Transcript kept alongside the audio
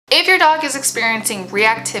If your dog is experiencing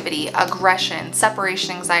reactivity, aggression,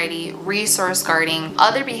 separation anxiety, resource guarding,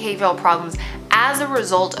 other behavioral problems as a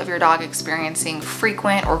result of your dog experiencing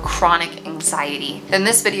frequent or chronic anxiety, then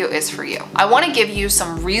this video is for you. I want to give you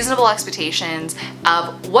some reasonable expectations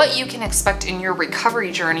of what you can expect in your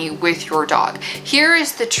recovery journey with your dog. Here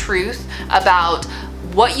is the truth about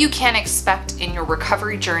what you can expect in your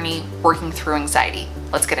recovery journey working through anxiety.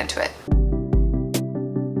 Let's get into it.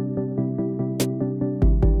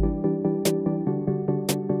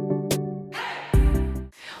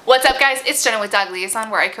 What's up guys, it's Jenna with Dog Liaison,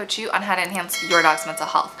 where I coach you on how to enhance your dog's mental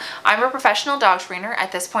health. I'm a professional dog trainer.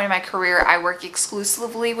 At this point in my career, I work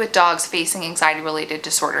exclusively with dogs facing anxiety-related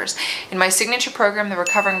disorders. In my signature program, the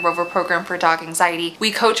Recovering Rover Program for Dog Anxiety,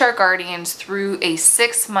 we coach our guardians through a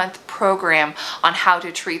 6-month program on how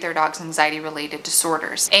to treat their dog's anxiety-related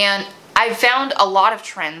disorders. And I've found a lot of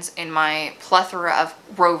trends in my plethora of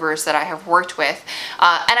rovers that I have worked with,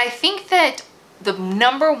 and I think that the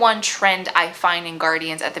number one trend I find in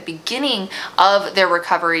guardians at the beginning of their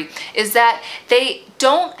recovery is that they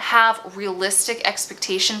don't have realistic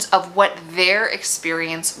expectations of what their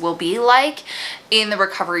experience will be like in the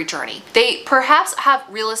recovery journey. They perhaps have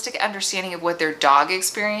realistic understanding of what their dog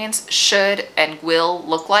experience should and will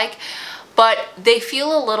look like, but they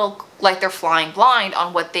feel a little like they're flying blind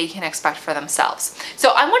on what they can expect for themselves.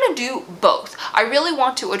 So I want to do both. I really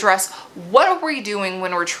want to address what are we doing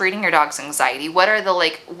when we're treating your dog's anxiety? What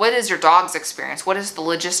is your dog's experience? What is the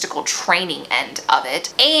logistical training end of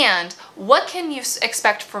it? And what can you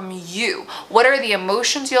expect from you? What are the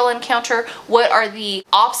emotions you'll encounter? What are the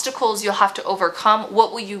obstacles you'll have to overcome?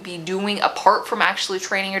 What will you be doing apart from actually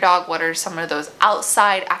training your dog? What are some of those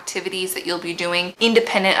outside activities that you'll be doing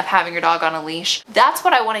independent of having your dog on a leash? That's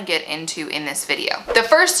what I want to get into in this video. The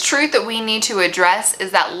first truth that we need to address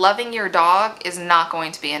is that loving your dog is not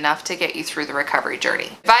going to be enough to get you through the recovery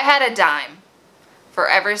journey. If I had a dime for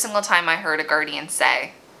every single time I heard a guardian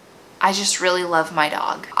say, "I just really love my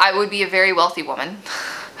dog," I would be a very wealthy woman.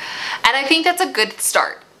 And I think that's a good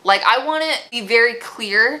start. Like, I want to be very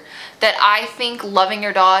clear that I think loving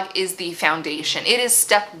your dog is the foundation. It is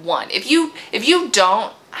step one. If you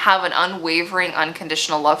don't have an unwavering,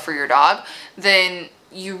 unconditional love for your dog, then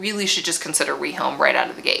you really should just consider rehome right out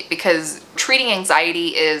of the gate, because treating anxiety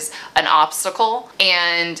is an obstacle.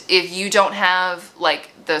 And if you don't have like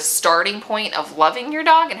the starting point of loving your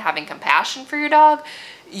dog and having compassion for your dog,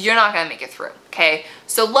 you're not gonna make it through, okay?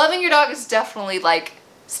 So loving your dog is definitely like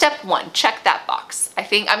step one. Check that box. I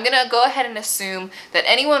think I'm gonna go ahead and assume that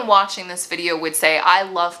anyone watching this video would say, "I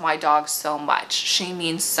love my dog so much. She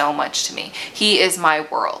means so much to me. He is my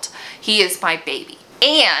world. He is my baby."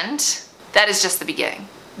 And that is just the beginning.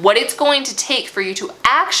 What it's going to take for you to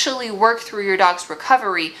actually work through your dog's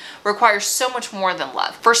recovery requires so much more than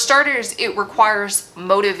love. For starters, it requires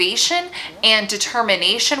motivation and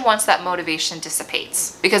determination once that motivation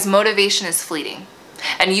dissipates, because motivation is fleeting.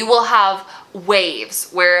 And you will have waves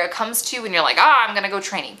where it comes to you and you're like, I'm gonna go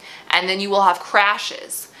training. And then you will have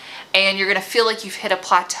crashes and you're gonna feel like you've hit a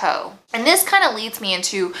plateau. And this kind of leads me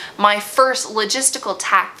into my first logistical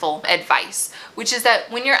tactful advice, which is that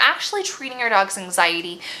when you're actually treating your dog's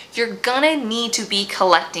anxiety, you're gonna need to be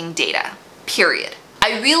collecting data, period.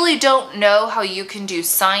 I really don't know how you can do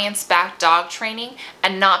science-backed dog training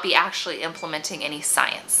and not be actually implementing any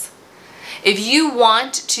science. If you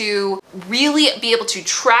want to really be able to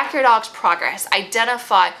track your dog's progress,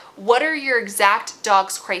 identify what are your exact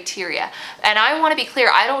dog's criteria. And I want to be clear,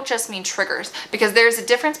 I don't just mean triggers, because there's a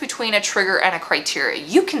difference between a trigger and a criteria.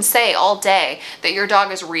 You can say all day that your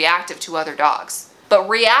dog is reactive to other dogs, but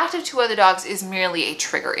reactive to other dogs is merely a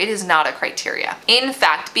trigger. It is not a criteria. In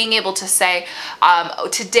fact, being able to say,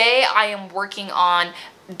 today I am working on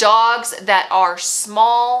dogs that are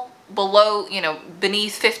small, below,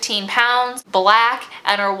 beneath 15 pounds, black,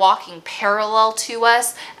 and are walking parallel to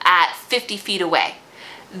us at 50 feet away.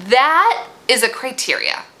 That is a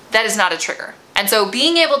criteria. That is not a trigger. And so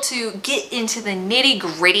being able to get into the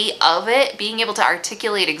nitty-gritty of it, being able to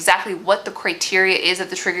articulate exactly what the criteria is of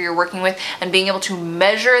the trigger you're working with, and being able to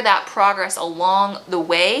measure that progress along the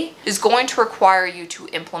way is going to require you to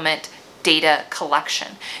implement data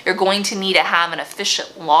collection. You're going to need to have an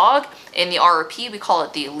efficient log. In the RRP, we call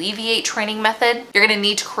it the alleviate training method. You're going to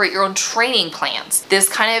need to create your own training plans. This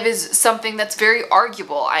kind of is something that's very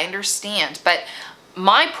arguable, I understand, but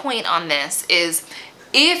my point on this is,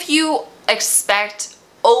 if you expect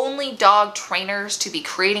only dog trainers to be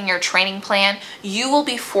creating your training plan, you will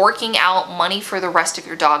be forking out money for the rest of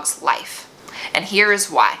your dog's life. And here is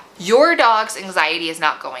why. Your dog's anxiety is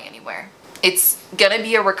not going anywhere. It's gonna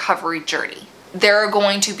be a recovery journey. There are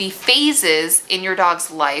going to be phases in your dog's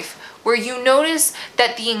life where you notice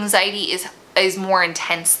that the anxiety is more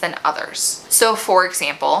intense than others. So for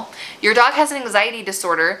example, your dog has an anxiety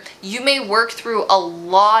disorder. You may work through a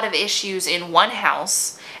lot of issues in one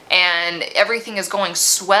house and everything is going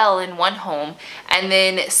swell in one home, and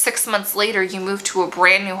then 6 months later you move to a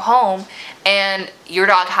brand new home and your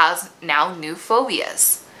dog has now new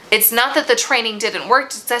phobias. It's not that the training didn't work,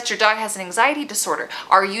 it's that your dog has an anxiety disorder.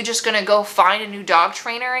 Are you just gonna go find a new dog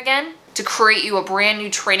trainer again to create you a brand new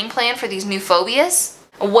training plan for these new phobias?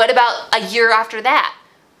 What about a year after that,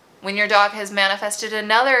 when your dog has manifested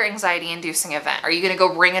another anxiety-inducing event? Are you gonna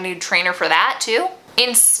go bring a new trainer for that too?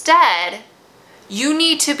 Instead, you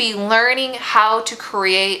need to be learning how to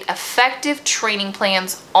create effective training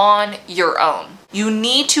plans on your own. You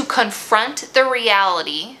need to confront the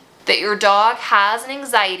reality that your dog has an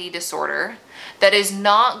anxiety disorder that is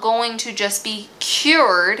not going to just be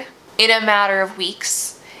cured in a matter of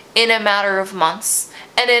weeks, in a matter of months,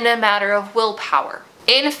 and in a matter of willpower.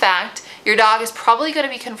 In fact, your dog is probably going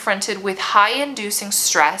to be confronted with high-inducing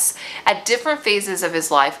stress at different phases of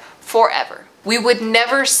his life forever. We would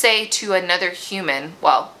never say to another human,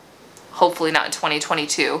 well, hopefully not in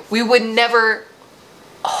 2022, we would never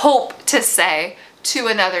hope to say to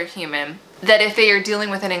another human that if they are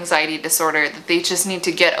dealing with an anxiety disorder, that they just need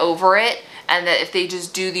to get over it, and that if they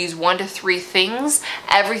just do these 1 to 3 things,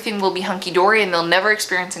 everything will be hunky-dory and they'll never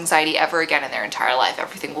experience anxiety ever again in their entire life.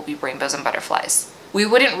 Everything will be rainbows and butterflies. We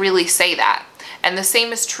wouldn't really say that. And the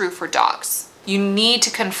same is true for dogs. You need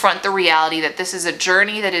to confront the reality that this is a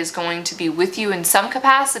journey that is going to be with you in some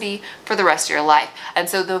capacity for the rest of your life. And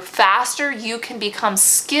so the faster you can become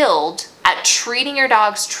skilled at treating your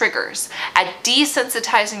dog's triggers, at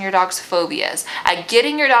desensitizing your dog's phobias, at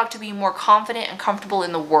getting your dog to be more confident and comfortable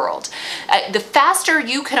in the world, the faster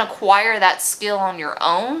you can acquire that skill on your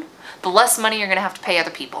own, the less money you're gonna have to pay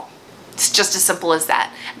other people. It's just as simple as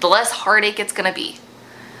that. The less heartache it's gonna be,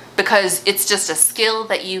 because it's just a skill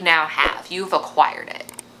that you now have. You've acquired it.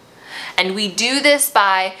 And we do this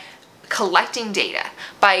by collecting data,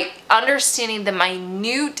 by understanding the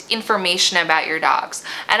minute information about your dogs.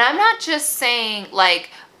 And I'm not just saying like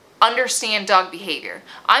understand dog behavior.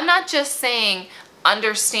 I'm not just saying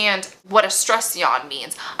understand what a stress yawn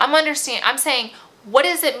means. I'm saying what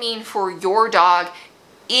does it mean for your dog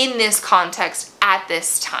in this context at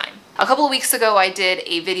this time. A couple of weeks ago I did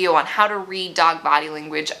a video on how to read dog body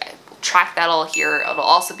language. I will track that all here. It'll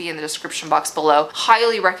also be in the description box below.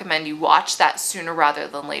 Highly recommend you watch that sooner rather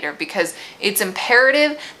than later, because it's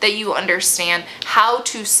imperative that you understand how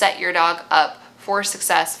to set your dog up for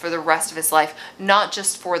success for the rest of his life, not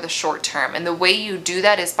just for the short term. And the way you do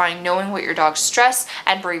that is by knowing what your dog's stress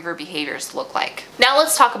and behavior behaviors look like. Now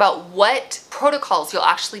let's talk about what protocols you'll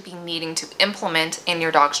actually be needing to implement in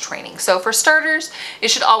your dog's training. So for starters, it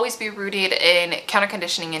should always be rooted in counter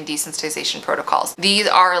conditioning and desensitization protocols. These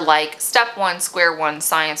are like step 1, square 1,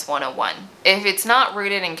 science 101. If it's not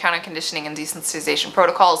rooted in counter conditioning and desensitization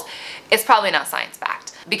protocols, it's probably not science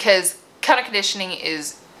backed, because counter conditioning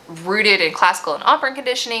is rooted in classical and operant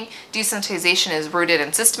conditioning. Desensitization is rooted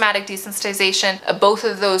in systematic desensitization. Both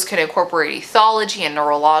of those can incorporate ethology and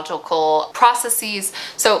neurological processes.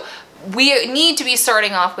 So we need to be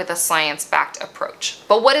starting off with a science-backed approach.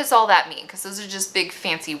 But what does all that mean? Because those are just big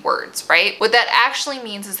fancy words, right? What that actually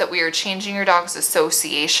means is that we are changing your dog's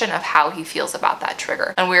association of how he feels about that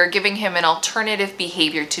trigger. And we are giving him an alternative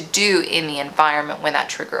behavior to do in the environment when that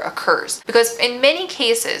trigger occurs. Because in many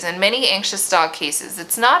cases, in many anxious dog cases,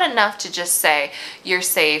 it's not enough to just say, you're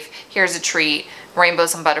safe, here's a treat,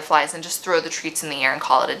 rainbows and butterflies, and just throw the treats in the air and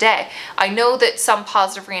call it a day. I know that some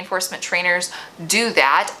positive reinforcement trainers do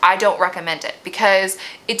that. I don't recommend it, because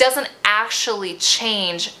it doesn't actually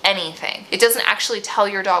change anything. It doesn't actually tell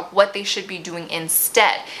your dog what they should be doing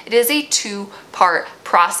instead. It is a 2-part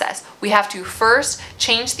process. We have to first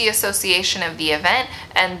change the association of the event,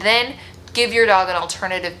 and then give your dog an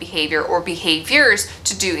alternative behavior or behaviors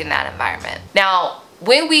to do in that environment. Now,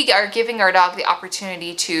 when we are giving our dog the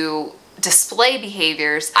opportunity to display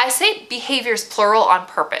behaviors, I say behaviors plural on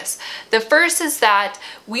purpose. The first is that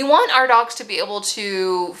we want our dogs to be able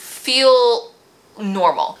to feel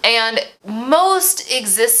normal, and most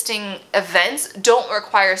existing events don't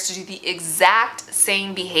require us to do the exact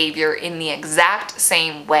same behavior in the exact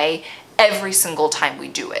same way every single time we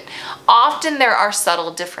do it. Often there are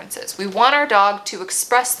subtle differences. We want our dog to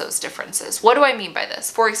express those differences. What do I mean by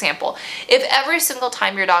this? For example, if every single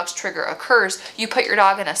time your dog's trigger occurs, you put your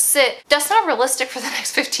dog in a sit, that's not realistic for the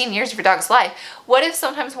next 15 years of your dog's life. What if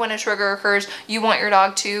sometimes when a trigger occurs, you want your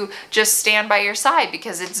dog to just stand by your side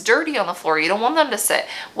because it's dirty on the floor? You don't want them to sit.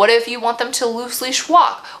 What if you want them to loose leash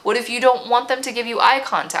walk? What if you don't want them to give you eye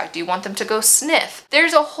contact? Do you want them to go sniff?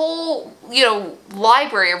 There's a whole,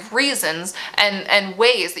 library of reasons and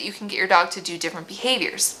ways that you can get your dog to do different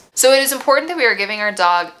behaviors. So it is important that we are giving our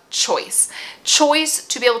dog choice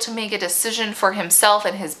to be able to make a decision for himself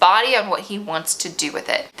and his body on what he wants to do with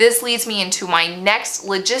it. This leads me into my next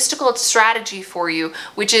logistical strategy for you,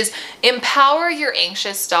 which is empower your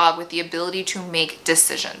anxious dog with the ability to make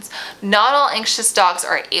decisions. Not all anxious dogs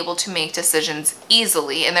are able to make decisions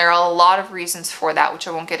easily, and there are a lot of reasons for that, which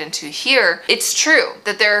I won't get into here. It's true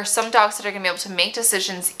that there are some dogs that are going to be able to make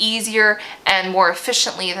decisions easier and more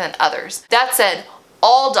efficiently than others. That said,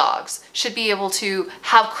 all dogs should be able to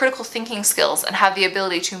have critical thinking skills and have the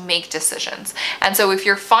ability to make decisions. And so if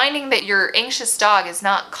you're finding that your anxious dog is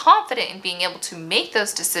not confident in being able to make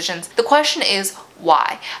those decisions, the question is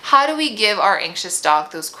why? How do we give our anxious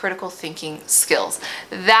dog those critical thinking skills?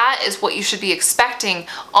 That is what you should be expecting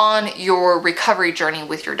on your recovery journey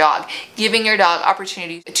with your dog. Giving your dog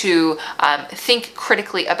opportunity to think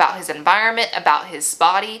critically about his environment, about his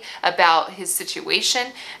body, about his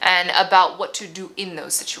situation, and about what to do in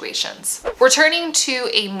those situations. Returning to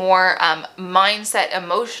a more mindset,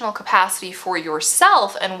 emotional capacity for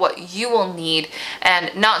yourself and what you will need,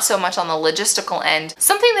 and not so much on the logistical end,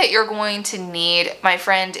 something that you're going to need, my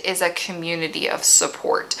friend, is a community of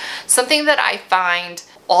support. Something that I find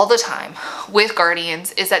all the time with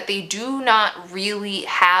guardians is that they do not really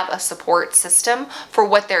have a support system for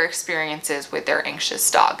what their experience is with their anxious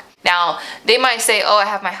dog. Now, they might say, oh, I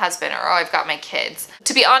have my husband, or oh, I've got my kids.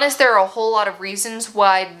 To be honest, there are a whole lot of reasons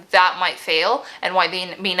why that might fail and why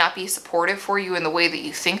they may not be supportive for you in the way that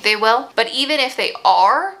you think they will. But even if they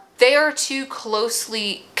are too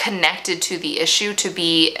closely connected to the issue to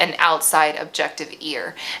be an outside objective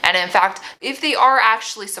ear. And in fact, if they are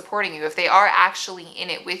actually supporting you, if they are actually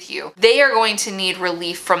in it with you, they are going to need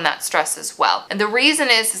relief from that stress as well. And the reason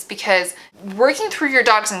is because working through your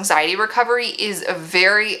dog's anxiety recovery is a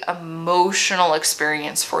very emotional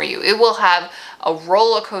experience for you. It will have a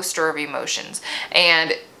roller coaster of emotions.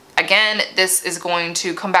 And again, this is going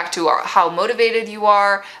to come back to how motivated you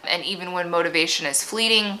are, and even when motivation is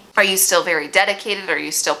fleeting, are you still very dedicated? Are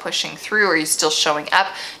you still pushing through? Are you still showing up?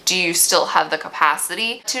 Do you still have the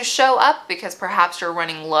capacity to show up because perhaps you're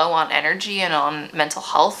running low on energy and on mental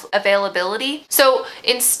health availability? So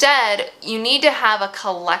instead, you need to have a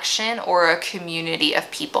collection or a community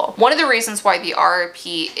of people. One of the reasons why the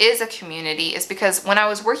RRP is a community is because when I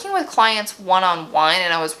was working with clients one-on-one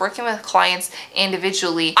and I was working with clients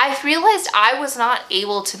individually, I realized I was not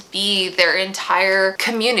able to be their entire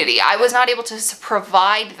community. I was not able to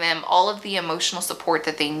provide them all of the emotional support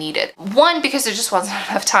that they needed. One, because there just wasn't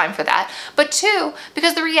enough time for that. But two,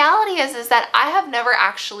 because the reality is that I have never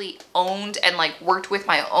actually owned and worked with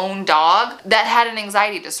my own dog that had an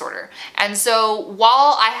anxiety disorder. And so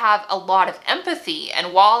while I have a lot of empathy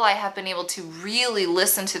and while I have been able to really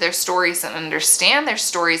listen to their stories and understand their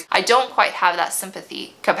stories, I don't quite have that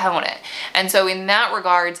sympathy component. And so in that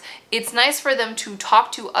regard, it's nice for them to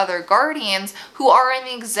talk to other guardians who are in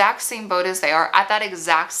the exact same boat as they are at that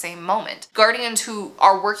exact same moment. Guardians who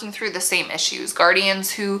are working through the same issues,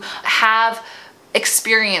 guardians who have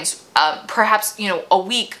experience perhaps, a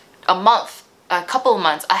week, a month, a couple of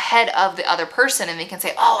months ahead of the other person, and they can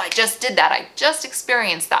say, oh, I just did that. I just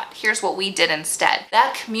experienced that. Here's what we did instead.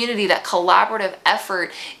 That community, that collaborative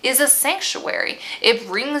effort is a sanctuary. It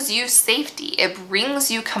brings you safety. It brings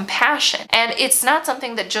you compassion. And it's not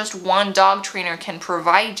something that just one dog trainer can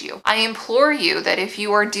provide you. I implore you that if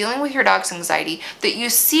you are dealing with your dog's anxiety, that you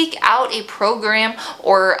seek out a program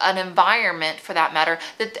or an environment, for that matter,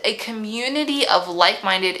 that a community of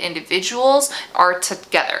like-minded individuals are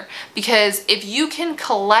together. Because if you can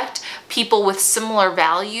collect people with similar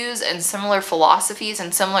values and similar philosophies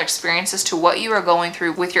and similar experiences to what you are going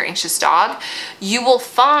through with your anxious dog, you will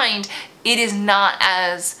find it is not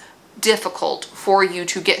as difficult for you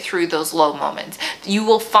to get through those low moments. You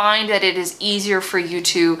will find that it is easier for you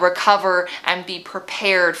to recover and be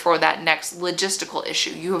prepared for that next logistical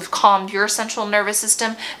issue. You have calmed your central nervous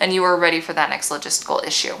system and you are ready for that next logistical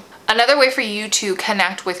issue. Another way for you to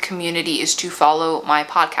connect with community is to follow my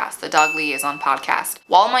podcast, the Dog Liaison Podcast.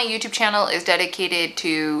 While my YouTube channel is dedicated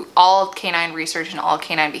to all canine research and all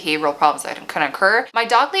canine behavioral problems that can occur, my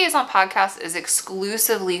Dog Liaison Podcast is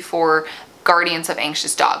exclusively for guardians of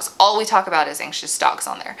anxious dogs. All we talk about is anxious dogs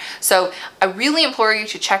on there. So I really implore you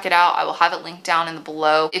to check it out. I will have it linked down in the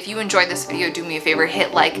below. If you enjoyed this video, do me a favor,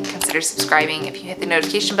 hit like, consider subscribing. If you hit the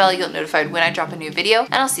notification bell, you'll get notified when I drop a new video,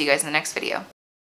 and I'll see you guys in the next video.